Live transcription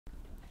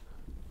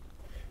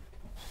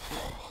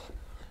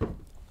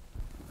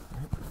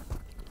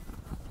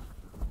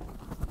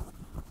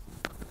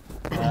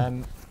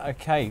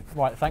Okay,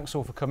 right, thanks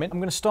all for coming. I'm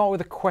going to start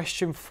with a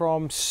question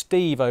from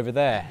Steve over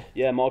there.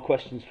 Yeah, my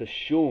question's for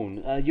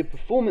Sean. Your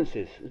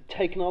performances have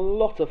taken a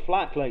lot of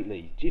flack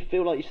lately. Do you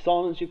feel like you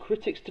silenced your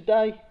critics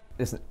today?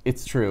 Listen,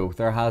 it's true,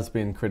 there has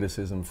been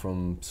criticism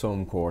from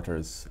some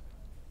quarters,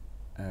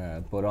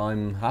 but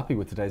I'm happy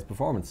with today's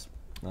performance.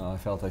 I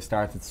felt I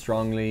started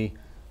strongly,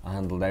 I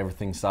handled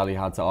everything Sally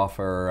had to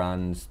offer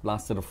and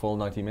lasted a full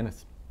 90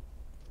 minutes.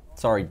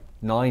 Sorry,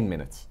 9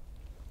 minutes.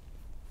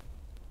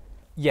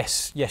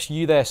 Yes,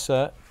 you there,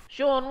 sir.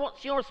 Sean,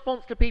 what's your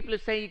response to people who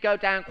say you go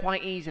down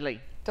quite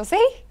easily? Does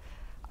he?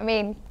 I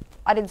mean,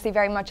 I didn't see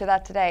very much of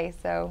that today,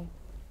 so...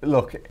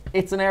 Look,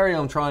 it's an area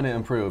I'm trying to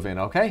improve in,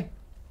 okay?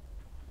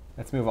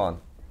 Let's move on.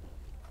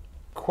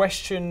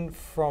 Question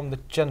from the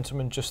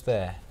gentleman just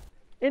there.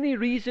 Any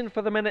reason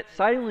for the minute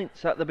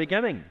silence at the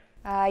beginning?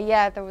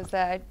 Yeah, there was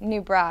a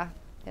new bra.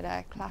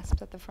 It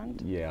clasped at the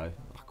front. Yeah,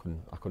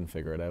 I couldn't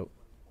figure it out.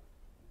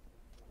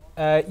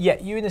 Yeah,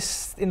 you in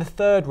the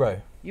third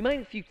row. You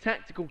made a few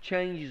tactical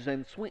changes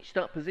and switched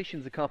up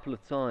positions a couple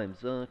of times.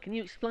 Can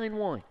you explain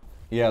why?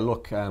 Yeah,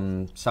 look,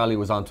 Sally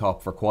was on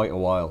top for quite a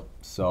while,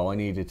 so I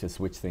needed to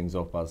switch things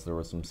up as there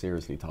were some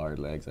seriously tired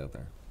legs out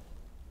there.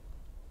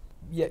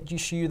 Yeah,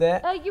 you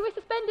there? You were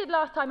suspended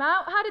last time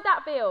out. How did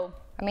that feel?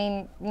 I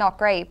mean, not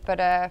great, but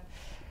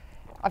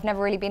I've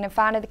never really been a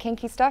fan of the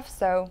kinky stuff,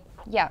 so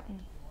yeah.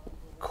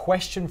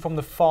 Question from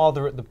the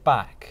father at the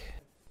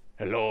back.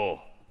 Hello.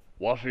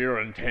 What are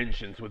your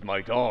intentions with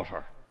my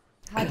daughter?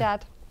 Hi,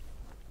 Dad.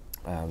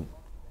 I'm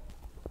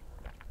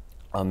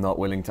not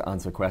willing to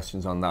answer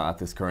questions on that at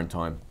this current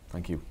time.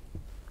 Thank you.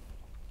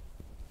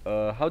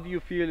 How do you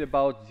feel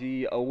about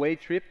the away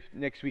trip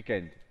next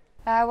weekend?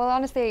 Well,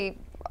 honestly,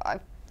 I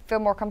feel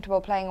more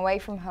comfortable playing away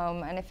from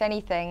home, and if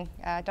anything,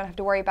 I don't have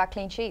to worry about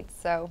clean sheets,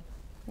 so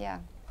yeah.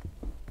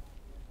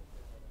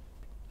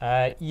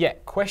 Yeah,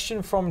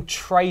 question from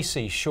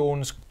Tracy,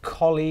 Sean's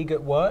colleague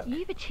at work.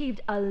 You've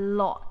achieved a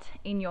lot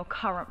in your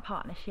current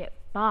partnership,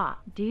 but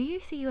do you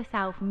see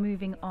yourself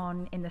moving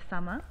on in the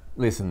summer?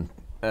 Listen,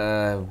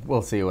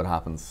 we'll see what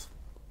happens.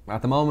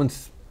 At the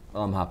moment,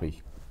 I'm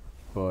happy.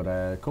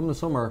 But come the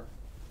summer,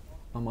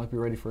 I might be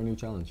ready for a new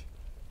challenge.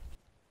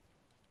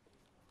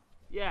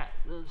 Yeah,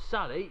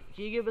 Sally,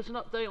 can you give us an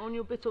update on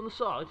your bit on the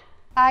side?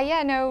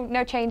 Yeah,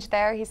 no change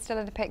there. He's still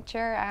in the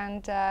picture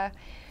and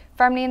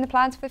firmly in the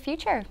plans for the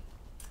future.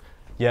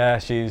 Yeah,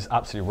 she's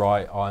absolutely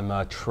right.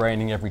 I'm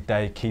training every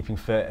day, keeping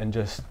fit and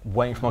just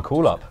waiting for my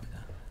call-up.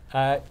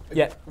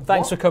 Yeah,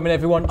 thanks for coming,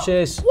 everyone.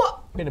 Cheers.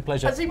 What? Been a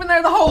pleasure. Has he been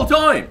there the whole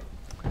time?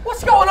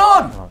 What's going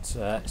on?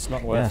 Oh, it's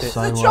not worth it.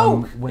 So, it's a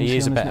joke. He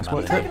is a better man.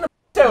 You're taking the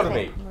out of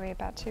me. We're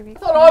about 2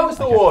 weeks. I thought I was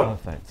the one.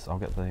 Perfect. I'll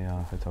get the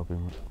hotel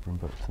room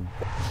booked.